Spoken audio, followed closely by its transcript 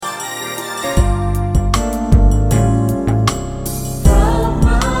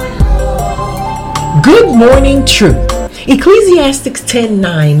Good morning, truth. Ecclesiastes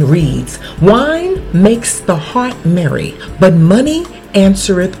 10:9 reads, "Wine makes the heart merry, but money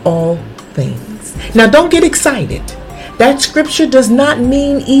answereth all things." Now don't get excited. That scripture does not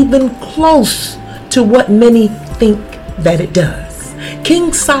mean even close to what many think that it does.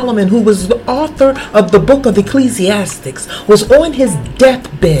 King Solomon, who was the author of the book of Ecclesiastes, was on his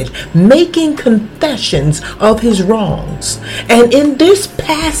deathbed making confessions of his wrongs. And in this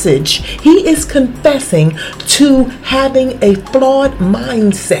passage, he is confessing to having a flawed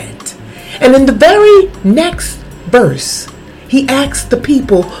mindset. And in the very next verse, he asks the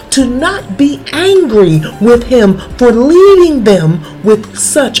people to not be angry with him for leading them with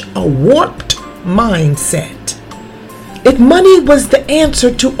such a warped mindset. If money was the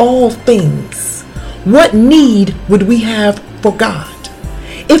answer to all things, what need would we have for God?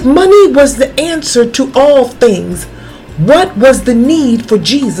 If money was the answer to all things, what was the need for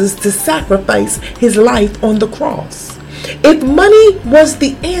Jesus to sacrifice his life on the cross? If money was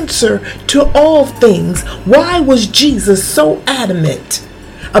the answer to all things, why was Jesus so adamant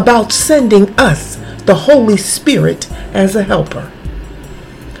about sending us the Holy Spirit as a helper?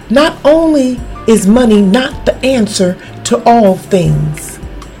 Not only is money not the answer to all things,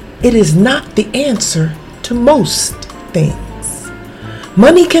 it is not the answer to most things.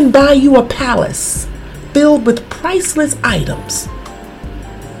 Money can buy you a palace filled with priceless items,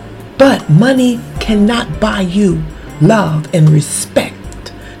 but money cannot buy you love and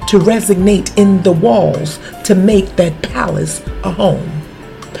respect to resonate in the walls to make that palace a home.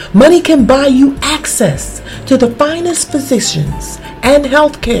 Money can buy you access to the finest physicians and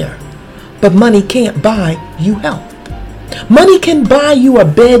health care, but money can't buy you health. Money can buy you a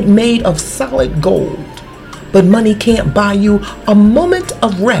bed made of solid gold, but money can't buy you a moment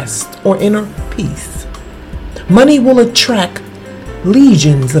of rest or inner peace. Money will attract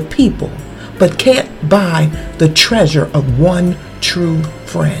legions of people, but can't buy the treasure of one true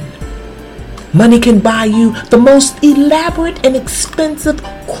friend. Money can buy you the most elaborate and expensive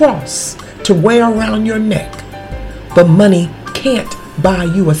cross to wear around your neck, but money can't buy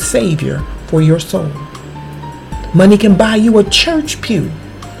you a savior for your soul. Money can buy you a church pew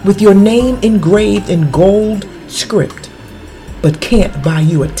with your name engraved in gold script, but can't buy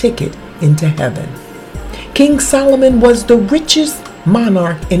you a ticket into heaven. King Solomon was the richest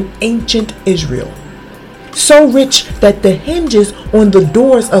monarch in ancient Israel, so rich that the hinges on the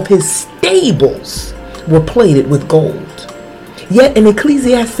doors of his stables were plated with gold. Yet in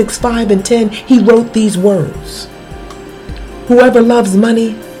Ecclesiastes 5:10, he wrote these words: "Whoever loves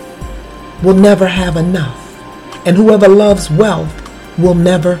money will never have enough, and whoever loves wealth will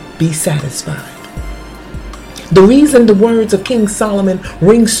never be satisfied." The reason the words of King Solomon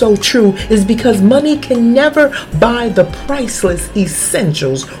ring so true is because money can never buy the priceless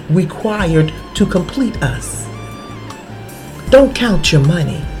essentials required to complete us. Don't count your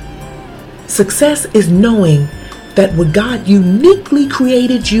money. Success is knowing that what God uniquely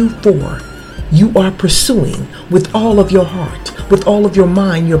created you for, you are pursuing with all of your heart, with all of your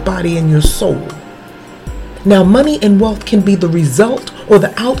mind, your body, and your soul. Now, money and wealth can be the result or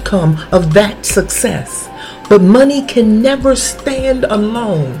the outcome of that success, but money can never stand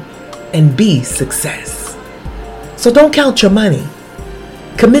alone and be success. So don't count your money.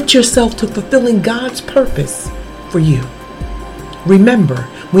 Commit yourself to fulfilling God's purpose for you. Remember,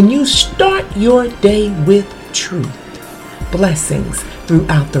 when you start your day with truth, blessings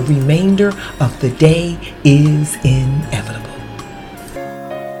throughout the remainder of the day is inevitable.